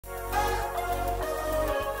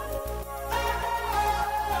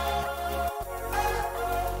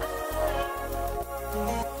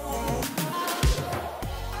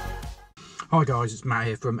Hi guys, it's Matt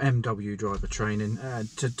here from MW Driver Training.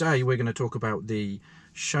 Today we're going to talk about the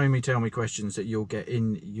show me tell me questions that you'll get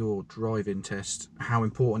in your driving test. How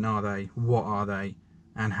important are they, what are they,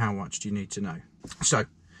 and how much do you need to know? So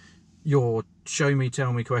your show me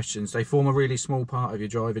tell me questions, they form a really small part of your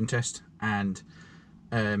driving test, and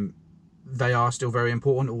they are still very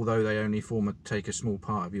important, although they only take a small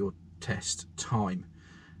part of your test time.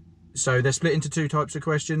 So they're split into two types of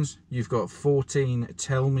questions. You've got 14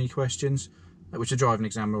 tell me questions, which a driving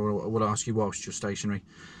examiner will ask you whilst you're stationary.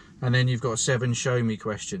 And then you've got 7 show me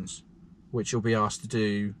questions, which you'll be asked to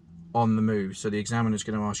do on the move. So the examiner's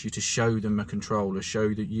going to ask you to show them a controller,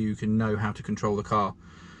 show that you can know how to control the car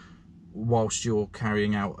whilst you're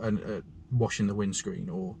carrying out washing the windscreen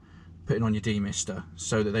or putting on your demister,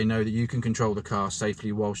 so that they know that you can control the car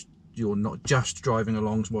safely whilst you're not just driving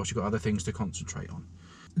along, whilst you've got other things to concentrate on.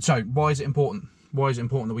 So why is it important? Why is it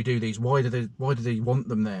important that we do these? Why do they want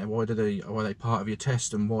them there? Why are they part of your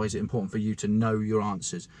test? And why is it important for you to know your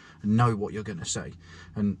answers and know what you're going to say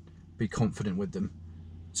and be confident with them?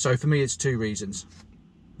 So for me, it's 2 reasons.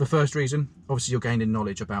 The first reason, obviously, you're gaining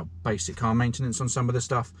knowledge about basic car maintenance on some of the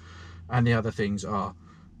stuff, and the other things are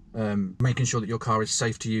making sure that your car is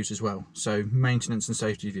safe to use as well. So maintenance and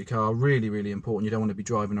safety of your car are really, really important. You don't want to be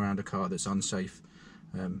driving around a car that's unsafe,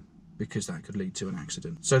 because that could lead to an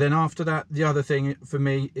accident. So then after that, the other thing for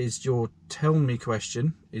me is your tell me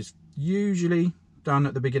question is usually done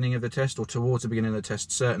at the beginning of the test, or towards the beginning of the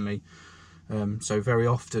test, certainly. So very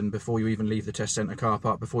often before you even leave the test centre car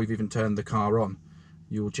park, before you've even turned the car on,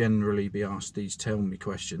 you'll generally be asked these tell me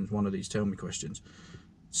questions, one of these tell me questions.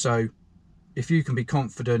 So if you can be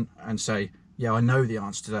confident and say, yeah, I know the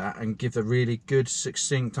answer to that, and give a really good,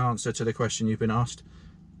 succinct answer to the question you've been asked,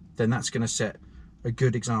 then that's going to set a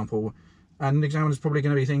good example, and the examiner's probably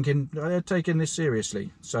going to be thinking, they're taking this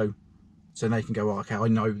seriously, so they can go, oh, okay, I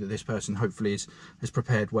know that this person hopefully has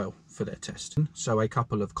prepared well for their test. So a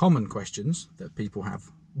couple of common questions that people have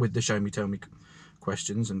with the show me tell me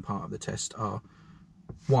questions and part of the test are: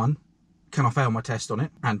 1, can I fail my test on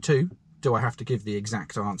it? And 2, do I have to give the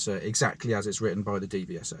exact answer exactly as it's written by the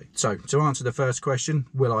DVSA? So to answer the first question,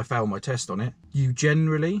 will I fail my test on it, you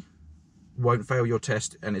generally won't fail your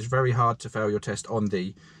test, and it's very hard to fail your test on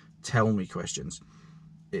the tell me questions.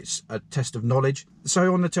 It's a test of knowledge.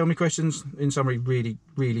 So on the tell me questions, in summary, really,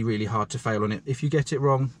 really, really hard to fail on it. If you get it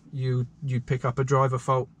wrong, you pick up a driver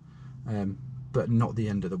fault, but not the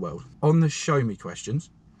end of the world. On the show me questions,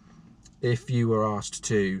 if you were asked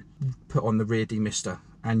to put on the rear demister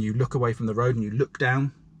and you look away from the road and you look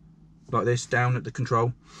down like this, down at the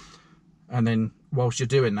control, and then whilst you're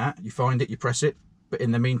doing that, you find it, you press it, but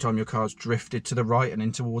in the meantime your car's drifted to the right and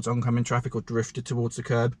in towards oncoming traffic, or drifted towards the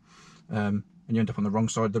curb, and you end up on the wrong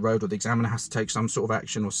side of the road, or the examiner has to take some sort of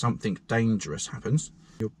action, or something dangerous happens,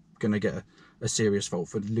 you're going to get a serious fault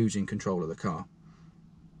for losing control of the car.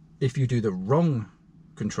 If you do the wrong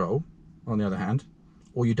control, on the other hand,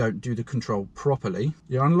 or you don't do the control properly,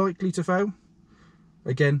 you're unlikely to fail.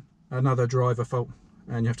 Again, another driver fault,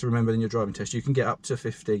 and you have to remember in your driving test you can get up to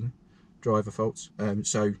 15 driver faults,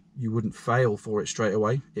 so you wouldn't fail for it straight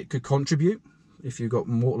away. It could contribute if you've got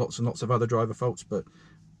lots and lots of other driver faults, but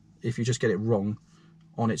if you just get it wrong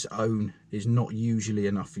on its own is not usually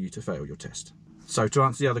enough for you to fail your test. So to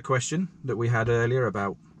answer the other question that we had earlier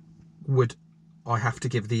about would I have to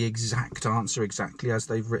give the exact answer exactly as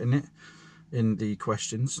they've written it in the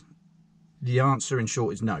questions, the answer in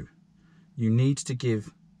short is no. You need to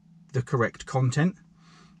give the correct content,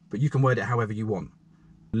 but you can word it however you want.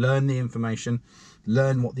 Learn the information,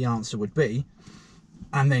 learn what the answer would be,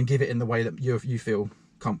 and then give it in the way that you feel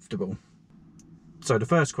comfortable. So the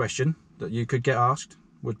first question that you could get asked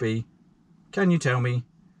would be, can you tell me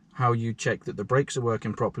how you check that the brakes are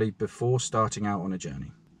working properly before starting out on a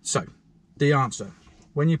journey? So the answer: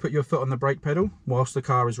 when you put your foot on the brake pedal whilst the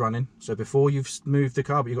car is running, so before you've moved the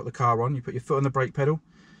car but you've got the car on, you put your foot on the brake pedal,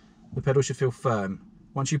 the pedal should feel firm.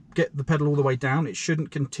 Once you get the pedal all the way down, it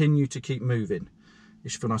shouldn't continue to keep moving. It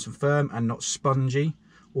should feel nice and firm and not spongy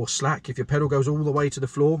or slack. If your pedal goes all the way to the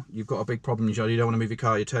floor, you've got a big problem. You don't want to move your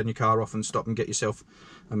car. You turn your car off and stop and get yourself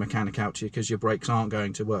a mechanic out to you, because your brakes aren't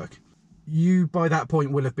going to work. You, by that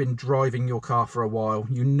point, will have been driving your car for a while.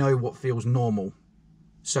 You know what feels normal.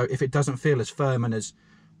 So if it doesn't feel as firm and as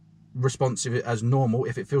responsive as normal,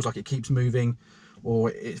 if it feels like it keeps moving, or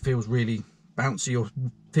it feels really bouncy or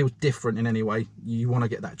feels different in any way, you want to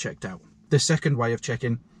get that checked out. The second way of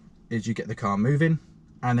checking is you get the car moving,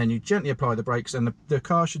 and then you gently apply the brakes, and the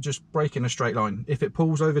car should just brake in a straight line. If it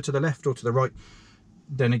pulls over to the left or to the right,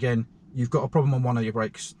 then again, you've got a problem on one of your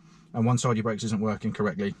brakes, and one side of your brakes isn't working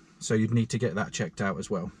correctly. So you'd need to get that checked out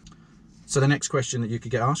as well. So the next question that you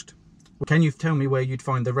could get asked Can you tell me where you'd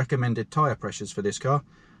find the recommended tyre pressures for this car,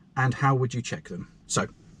 and how would you check them? So,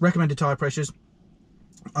 recommended tyre pressures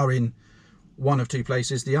are in one of two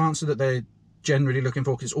places. The answer that they're generally looking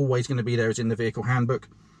for, because it's always going to be there, is in the vehicle handbook.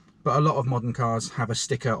 But a lot of modern cars have a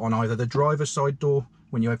sticker on either the driver's side door.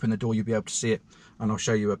 When you open the door, you'll be able to see it, and I'll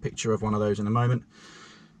show you a picture of one of those in a moment.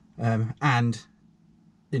 And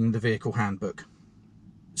in the vehicle handbook.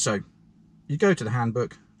 So you go to the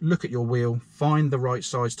handbook, look at your wheel, find the right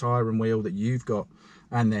size tyre and wheel that you've got,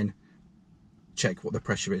 and then check what the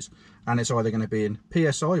pressure is. And it's either going to be in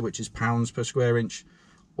PSI, which is pounds per square inch,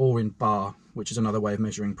 or in bar, which is another way of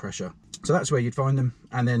measuring pressure. So that's where you'd find them.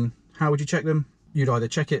 And then how would you check them? You'd either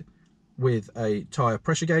check it with a tyre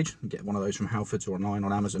pressure gauge, you get one of those from Halfords or online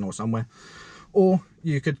on Amazon or somewhere, or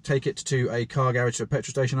you could take it to a car garage or a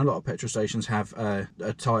petrol station. A lot of petrol stations have a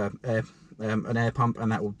tyre air, an air pump,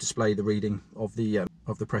 and that will display the reading of the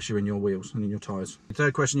pressure in your wheels and in your tyres. The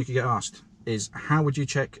third question you could get asked is, how would you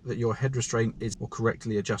check that your head restraint is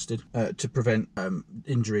correctly adjusted to prevent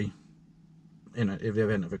injury in the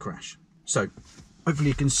event of a crash? So hopefully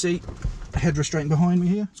you can see the head restraint behind me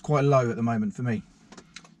here. It's quite low at the moment for me.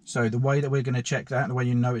 So the way that we're going to check that, the way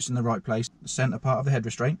you know it's in the right place, the centre part of the head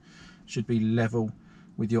restraint should be level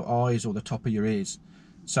with your eyes or the top of your ears.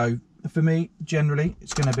 So for me, generally,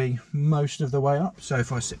 it's going to be most of the way up. So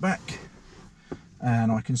if I sit back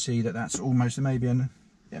and I can see that that's almost maybe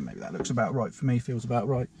that looks about right for me, feels about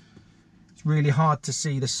right. It's really hard to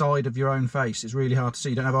see the side of your own face. It's really hard to see.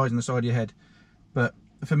 You don't have eyes on the side of your head. But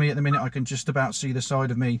for me at the minute, I can just about see the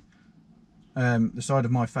side of me, the side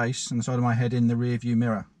of my face and the side of my head in the rear view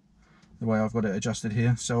mirror, the way I've got it adjusted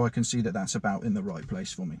here. So I can see that that's about in the right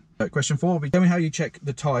place for me. So question 4 will be, tell me how you check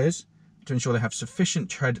the tyres to ensure they have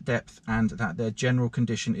sufficient tread depth and that their general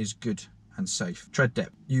condition is good and safe. Tread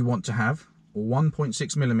depth, you want to have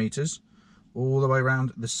 1.6 millimeters all the way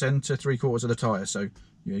around the center 3/4 of the tyre. So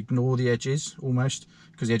you ignore the edges almost,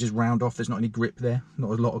 because the edges round off, there's not any grip there,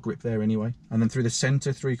 not a lot of grip there anyway. And then through the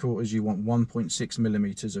center 3/4 you want 1.6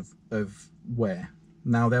 millimeters of wear.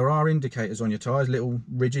 Now there are indicators on your tyres, little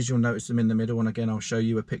ridges, you'll notice them in the middle, and again I'll show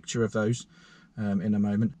you a picture of those in a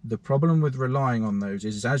moment. The problem with relying on those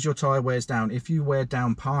is as your tyre wears down, if you wear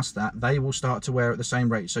down past that, they will start to wear at the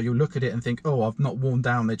same rate. So you'll look at it and think, oh, I've not worn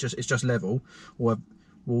down, it's just level, or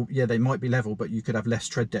well, yeah, they might be level, but you could have less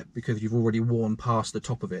tread depth because you've already worn past the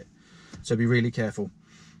top of it. So be really careful.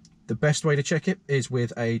 The best way to check it is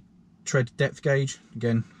with a tread depth gauge,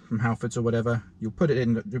 again from Halfords or whatever. You'll put it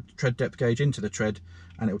in the tread depth gauge into the tread,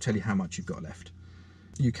 and it will tell you how much you've got left.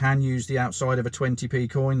 You can use the outside of a 20p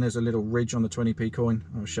coin. There's a little ridge on the 20p coin,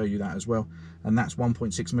 I'll show you that as well, and that's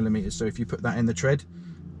 1.6 millimeters. So if you put that in the tread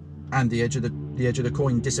and the edge of the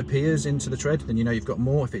coin disappears into the tread, then you know you've got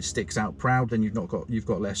more. If it sticks out proud, then you've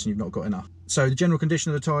got less and you've not got enough. So the general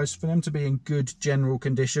condition of the tyres, for them to be in good general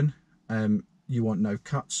condition, you want no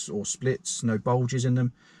cuts or splits, no bulges in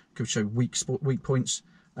them. Could show weak points,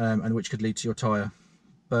 and which could lead to your tyre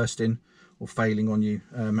bursting or failing on you,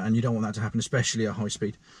 and you don't want that to happen, especially at high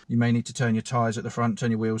speed. You may need to turn your tyres at the front,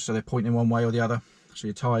 turn your wheels so they're pointing one way or the other, so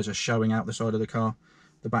your tyres are showing out the side of the car.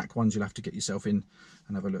 The back ones you'll have to get yourself in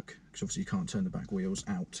and have a look, because obviously you can't turn the back wheels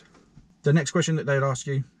out. The next question that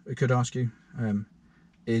it could ask you,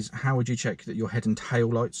 is how would you check that your head and tail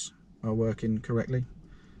lights are working correctly?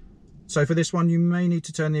 So for this one, you may need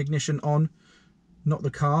to turn the ignition on, not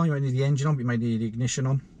the car, you may need the engine on, but you may need the ignition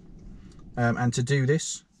on. And to do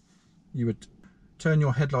this, you would turn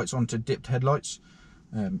your headlights on to dipped headlights,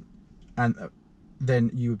 and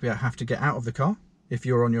then you would have to get out of the car if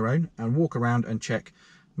you're on your own and walk around and check,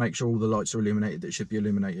 make sure all the lights are illuminated that should be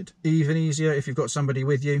illuminated. Even easier, if you've got somebody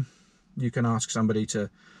with you, you can ask somebody to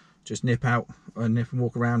just nip out and nip and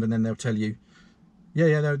walk around, and then they'll tell you,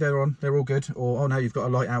 yeah, they're on, they're all good, or oh no, you've got a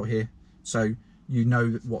light out here, so you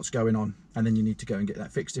know what's going on, and then you need to go and get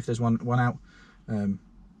that fixed if there's one out.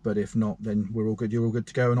 But if not, then we're all good, you're all good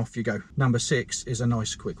to go, and off you go. Number 6 is a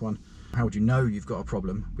nice quick one. How would you know you've got a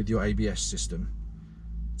problem with your ABS system?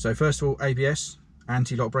 So first of all, ABS,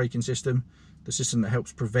 anti-lock braking system, the system that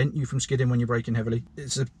helps prevent you from skidding when you're braking heavily.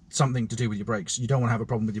 It's something to do with your brakes. You don't want to have a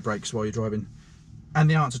problem with your brakes while you're driving. And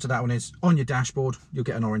the answer to that one is, on your dashboard, you'll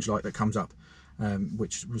get an orange light that comes up,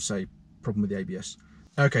 which will say problem with the ABS.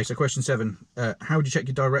 Okay, so question 7, how would you check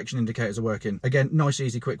your direction indicators are working? Again, nice,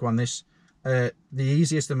 easy, quick one, this. The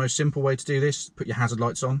easiest, the most simple way to do this, put your hazard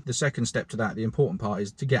lights on. The second step to that, the important part,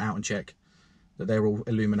 is to get out and check that they're all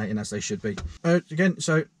illuminating as they should be. Again,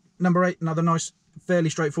 so number 8, another nice, fairly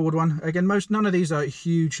straightforward one. Again, none of these are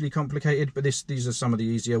hugely complicated, but these are some of the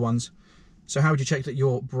easier ones. So how would you check that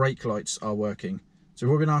your brake lights are working? So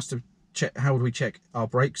we've been asked to how would we check our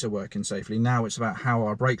brakes are working safely? Now it's about how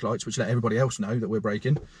our brake lights, which let everybody else know that we're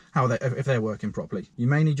braking, if they're working properly. You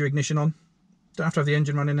may need your ignition on. Don't have to have the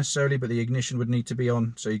engine running necessarily, but the ignition would need to be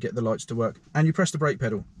on so you get the lights to work. And you press the brake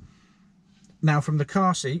pedal. Now from the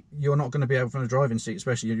car seat, you're not going to be able, from the driving seat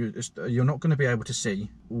especially, you're not going to be able to see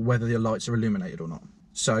whether the lights are illuminated or not.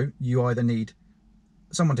 So you either need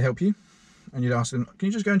someone to help you, and you'd ask them, can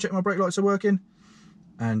you just go and check my brake lights are working?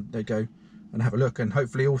 And they go and have a look, and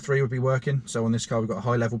hopefully all three would be working. So on this car we've got a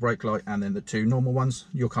high level brake light and then the two normal ones.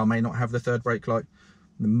 Your car may not have the third brake light,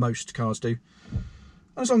 most cars do.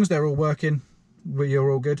 As long as they're all working,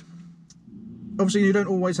 you're all good. Obviously you don't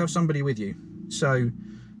always have somebody with you, so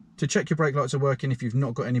to check your brake lights are working, if you've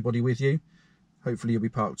not got anybody with you, hopefully you'll be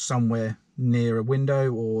parked somewhere near a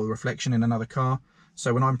window or a reflection in another car.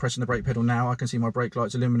 So when I'm pressing the brake pedal now, I can see my brake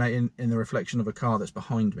lights illuminating in the reflection of a car that's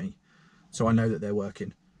behind me, so I know that they're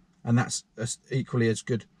working. And that's equally as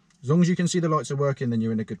good. As long as you can see the lights are working, then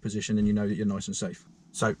you're in a good position and you know that you're nice and safe.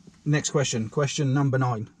 So next question, question number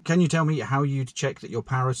 9. Can you tell me how you'd check that your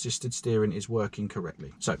power assisted steering is working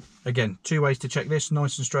correctly? So again, 2 ways to check this,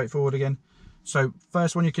 nice and straightforward again. So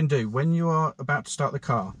first one you can do, when you are about to start the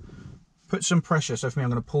car, put some pressure. So for me,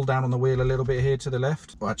 I'm going to pull down on the wheel a little bit here to the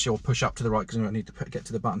left, or actually I'll push up to the right because I don't need to get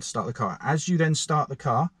to the button to start the car. As you then start the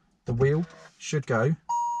car, the wheel should go,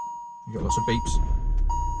 you've got lots of beeps,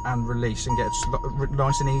 and release and get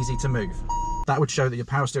nice and easy to move. That would show that your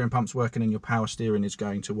power steering pump's working and your power steering is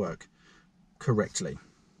going to work correctly.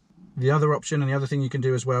 The other option and the other thing you can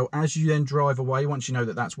do as well, as you then drive away, once you know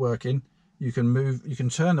that that's working, you can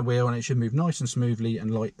turn the wheel and it should move nice and smoothly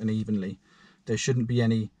and light and evenly. There shouldn't be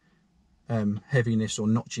any heaviness or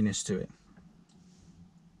notchiness to it.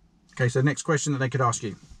 Okay, so the next question that they could ask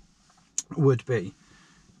you would be,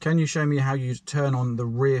 can you show me how you turn on the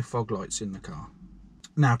rear fog lights in the car?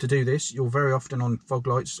 Now to do this, you'll very often on fog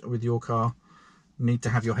lights with your car need to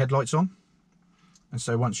have your headlights on. And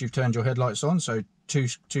so once you've turned your headlights on, so two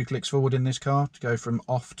clicks forward in this car to go from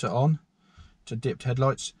off to on to dipped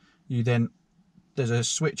headlights, there's a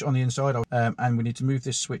switch on the inside, and we need to move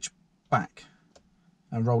this switch back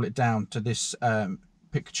and roll it down to this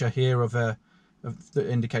picture here that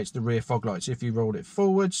indicates the rear fog lights. If you roll it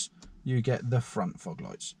forwards, you get the front fog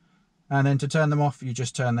lights. And then to turn them off, you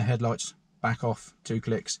just turn the headlights back off, 2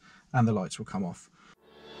 clicks, and the lights will come off.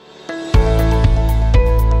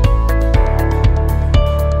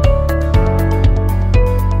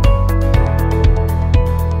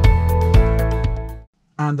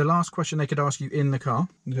 And the last question they could ask you in the car,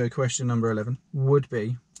 so question number 11, would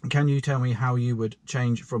be, can you tell me how you would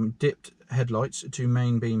change from dipped headlights to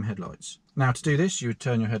main beam headlights? Now to do this, you would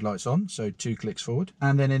turn your headlights on, so 2 clicks forward,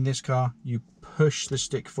 and then in this car, you push the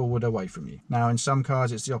stick forward away from you. Now in some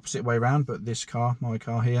cars, it's the opposite way around, but this car, my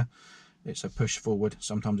car here, it's a push forward,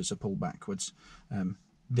 sometimes it's a pull backwards.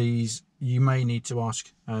 These, you may need to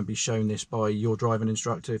ask and be shown this by your driving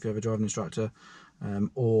instructor, if you have a driving instructor,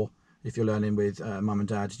 or if you're learning with mum and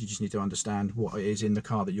dad, you just need to understand what it is in the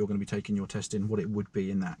car that you're going to be taking your test in, what it would be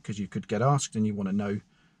in that, because you could get asked and you want to know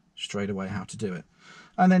straight away how to do it.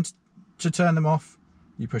 And then to turn them off,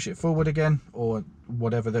 you push it forward again, or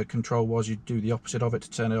whatever the control was, you do the opposite of it to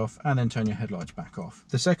turn it off, and then turn your headlights back off.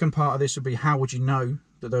 The second part of this would be, how would you know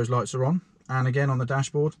that those lights are on? And again, on the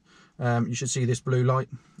dashboard, you should see this blue light,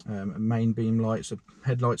 main beam light. So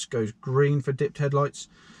headlights goes green for dipped headlights,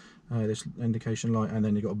 this indication light, and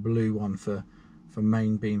then you've got a blue one for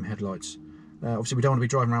main beam headlights. Obviously we don't want to be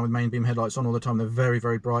driving around with main beam headlights on all the time. They're very,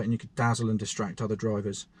 very bright and you could dazzle and distract other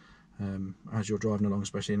drivers as you're driving along,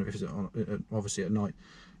 especially if it's obviously at night.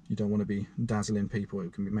 You don't want to be dazzling people.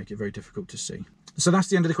 It can make it very difficult to see. So that's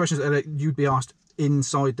the end of the questions that you'd be asked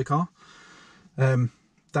inside the car.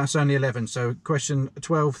 That's only 11. So question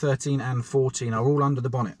 12, 13 and 14 are all under the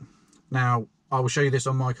bonnet. Now I will show you this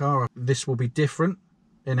on my car. This will be different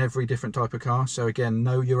in every different type of car. So again,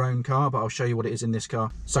 know your own car, but I'll show you what it is in this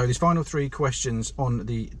car. So these final 3 questions on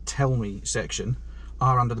the tell me section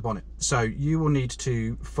are under the bonnet. So you will need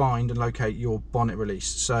to find and locate your bonnet release.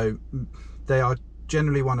 So they are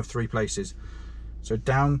generally one of 3 places. So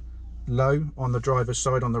down low on the driver's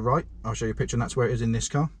side on the right, I'll show you a picture, and that's where it is in this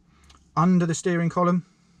car. Under the steering column,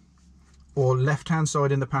 or left hand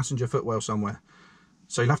side in the passenger footwell somewhere.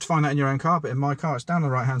 So you'll have to find that in your own car, but in my car it's down on the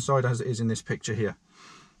right hand side as it is in this picture here.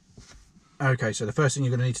 Okay, so the first thing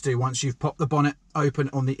you're going to need to do once you've popped the bonnet open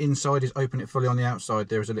on the inside is open it fully on the outside.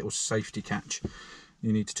 There is a little safety catch.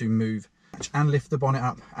 You need to move and lift the bonnet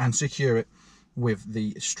up and secure it with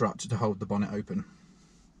the strut to hold the bonnet open.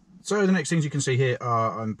 So the next things you can see here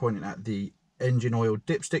are, I'm pointing at the engine oil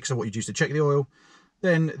dipstick, so what you'd use to check the oil,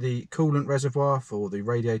 then the coolant reservoir for the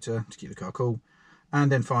radiator to keep the car cool,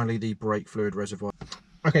 and then finally the brake fluid reservoir.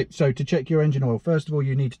 Okay, so to check your engine oil, first of all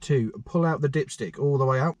you need to pull out the dipstick all the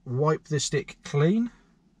way out, wipe the stick clean,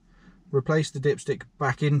 replace the dipstick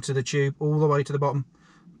back into the tube all the way to the bottom,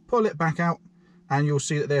 pull it back out, and you'll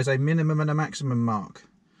see that there's a minimum and a maximum mark.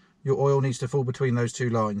 Your oil needs to fall between those two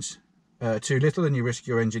lines. Too little and you risk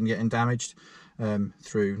your engine getting damaged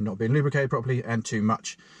through not being lubricated properly, and too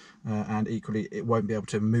much and equally it won't be able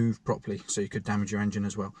to move properly, so you could damage your engine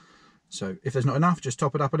as well. So if there's not enough, just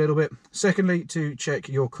top it up a little bit. Secondly, to check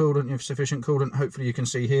your coolant, you have sufficient coolant. Hopefully you can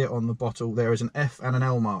see here on the bottle there is an F and an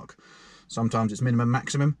L mark. Sometimes it's minimum,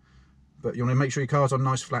 maximum, but you want to make sure your car's on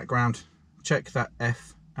nice flat ground. Check that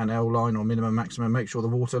F and L line, or minimum, maximum. Make sure the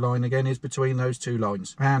water line again is between those two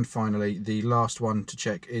lines. And finally, the last one to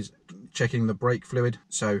check is checking the brake fluid.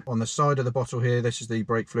 So on the side of the bottle here, this is the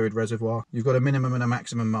brake fluid reservoir. You've got a minimum and a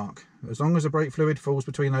maximum mark. As long as the brake fluid falls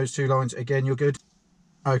between those two lines, again, you're good.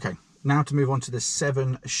 Okay, now to move on to the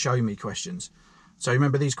 7 show me questions. So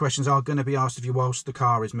remember, these questions are going to be asked of you whilst the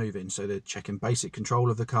car is moving. So they're checking basic control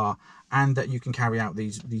of the car, and that you can carry out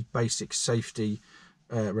these basic safety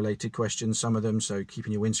related questions, some of them. So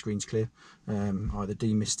keeping your windscreens clear, either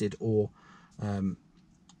demisted or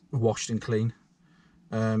washed and clean,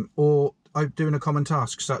 or doing a common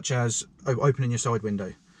task such as opening your side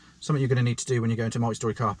window. Something you're going to need to do when you go into a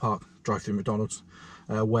multi-storey car park, drive through McDonald's,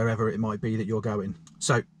 wherever it might be that you're going.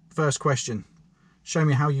 So first question, show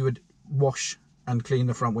me how you would wash and clean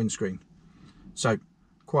the front windscreen. So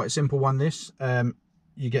quite a simple one this.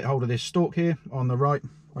 You get hold of this stalk here on the right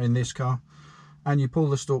in this car, and you pull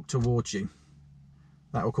the stalk towards you.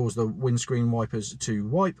 That will cause the windscreen wipers to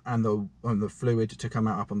wipe and the fluid to come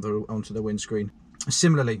out up onto the windscreen.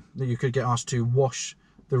 Similarly, you could get asked to wash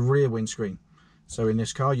the rear windscreen. So in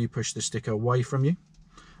this car, you push the sticker away from you,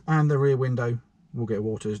 and the rear window will get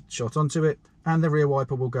water shot onto it, and the rear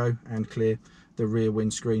wiper will go and clear the rear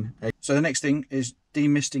windscreen. So the next thing is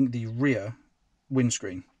demisting the rear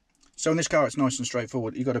windscreen. So in this car, it's nice and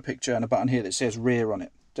straightforward. You've got a picture and a button here that says rear on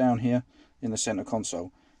it, down here in the center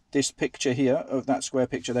console. This picture here, of that square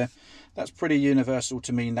picture there, that's pretty universal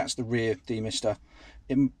to mean that's the rear demister.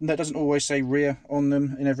 That doesn't always say rear on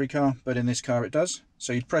them in every car, but in this car it does.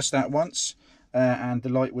 So you'd press that once, and the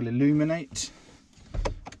light will illuminate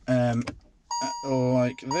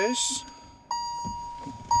like this.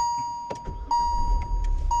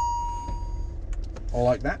 Or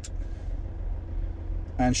like that,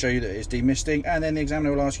 and show you that it's demisting, and then the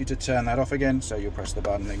examiner will ask you to turn that off again, so you'll press the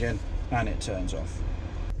button again and it turns off.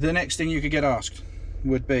 The next thing you could get asked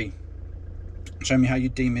would be, show me how you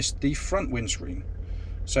demist the front windscreen.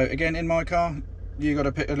 So again, in my car, you got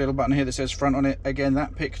to pick a little button here that says front on it. Again,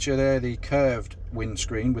 that picture there, the curved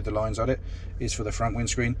windscreen with the lines on it, is for the front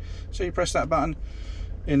windscreen. So you press that button.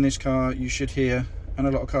 In this car, you should hear, and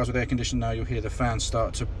a lot of cars with air conditioning now, you'll hear the fans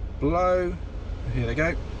start to blow. Here they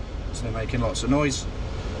go. So they're making lots of noise.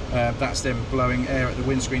 That's them blowing air at the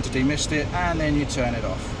windscreen to demist it, and then you turn it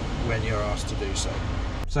off when you're asked to do so.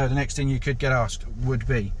 So the next thing you could get asked would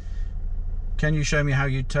be, can you show me how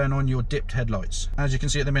you turn on your dipped headlights? As you can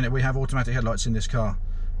see at the minute, we have automatic headlights in this car.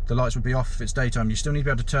 The lights would be off if it's daytime. You still need to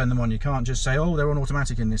be able to turn them on. You can't just say, oh, they're on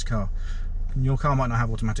automatic in this car. Your car might not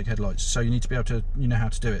have automatic headlights, so you need to be able to, you know how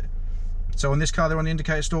to do it. So on this car, they're on the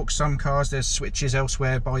indicator stalk. Some cars, there's switches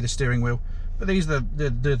elsewhere by the steering wheel, but these are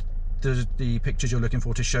the pictures you're looking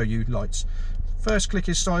for to show you lights. First click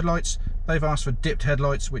is side lights. They've asked for dipped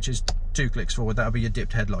headlights, which is 2 clicks forward. That'll be your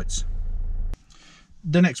dipped headlights.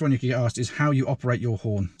 The next one you can get asked is how you operate your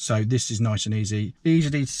horn. So this is nice and easy. Easy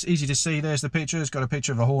to see. There's the picture. It's got a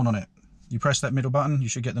picture of a horn on it. You press that middle button, you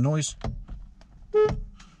should get the noise.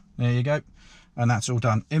 There you go. And that's all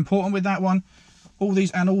done. Important with that one, all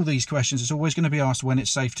these questions, it's always going to be asked when it's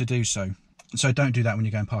safe to do so. So don't do that when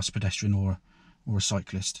you're going past a pedestrian or a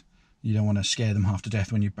cyclist. You don't want to scare them half to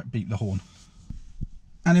death when you beep the horn.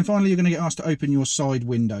 And then finally, you're going to get asked to open your side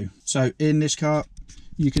window. So in this car,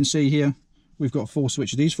 you can see here, we've got 4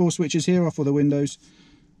 switches. These 4 switches here are for the windows.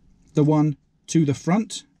 The one to the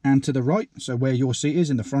front and to the right, so where your seat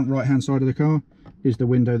is in the front right hand side of the car, is the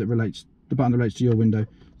window that relates, the button that relates to your window.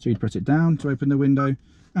 So you'd press it down to open the window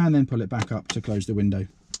and then pull it back up to close the window.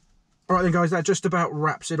 All right then guys, that just about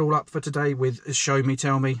wraps it all up for today with Show Me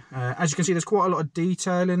Tell Me. As you can see, there's quite a lot of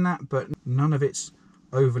detail in that, but none of it's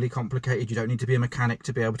overly complicated. You don't need to be a mechanic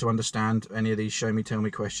to be able to understand any of these Show Me Tell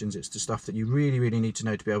Me questions. It's the stuff that you really need to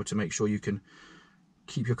know to be able to make sure you can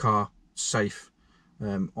keep your car safe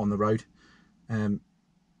on the road.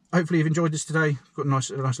 Hopefully you've enjoyed this today. Got a nice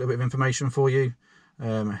little bit of information for you,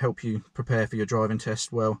 help you prepare for your driving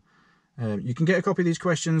test well. You can get a copy of these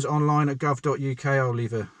questions online at gov.uk. I'll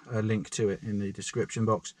leave a link to it in the description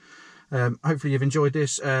box. Hopefully you've enjoyed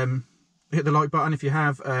this. Hit the like button if you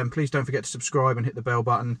have. Please don't forget to subscribe and hit the bell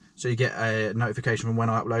button so you get a notification from when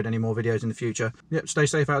I upload any more videos in the future. Yep, stay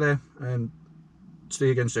safe out there and see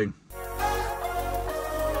you again soon.